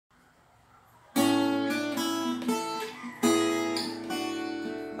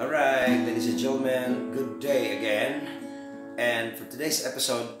Alright, ladies and gentlemen, good day again. And for today's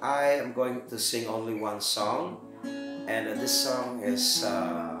episode, I am going to sing only one song. And this song is,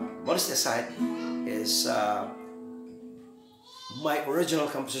 modesty aside, is my original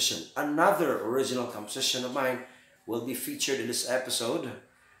composition. Another original composition of mine will be featured in this episode.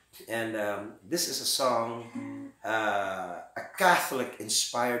 And this is a song, a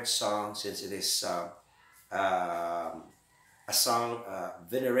Catholic-inspired song, since it is a song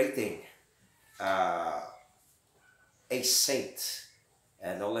venerating a saint,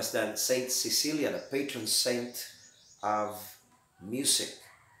 and no less than Sta.Cecilia, the patron saint of music.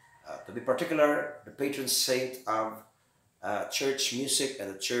 To be particular, the patron saint of church music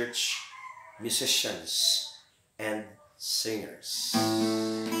and the church musicians and singers.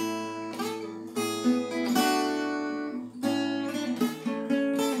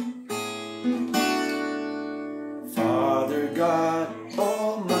 Father God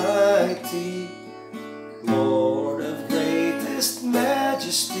Almighty, Lord of greatest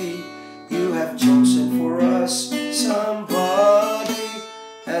majesty, you have chosen for us somebody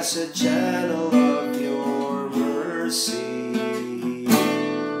as a channel of your mercy.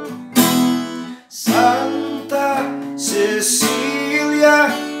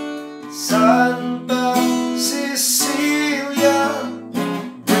 Sta.Cecilia, Sta.Cecilia,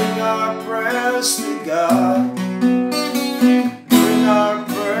 bring our prayers to God. Bring our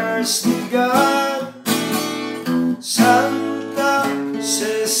prayers to God.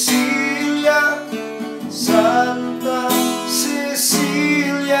 Sta.Cecilia,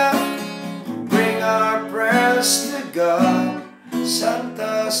 Sta.Cecilia, bring our prayers to God.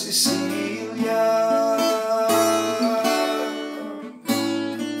 Sta.Cecilia.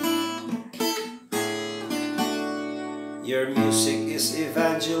 Your music is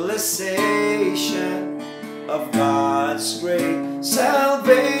evangelization of God's great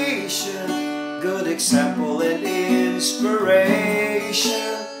salvation, good example and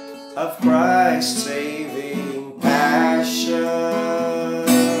inspiration of Christ's saving passion.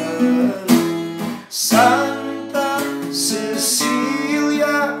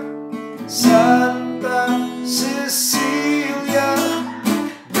 Sta.Cecilia, Sta.Cecilia,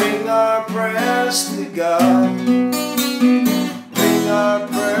 bring our prayers to God. Bring our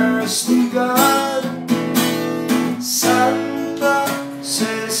prayers to God.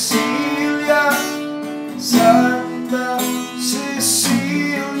 Sta.Cecilia,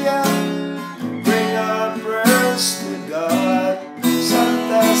 Sta.Cecilia, bring our prayers to God.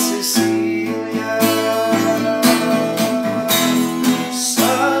 Sta.Cecilia.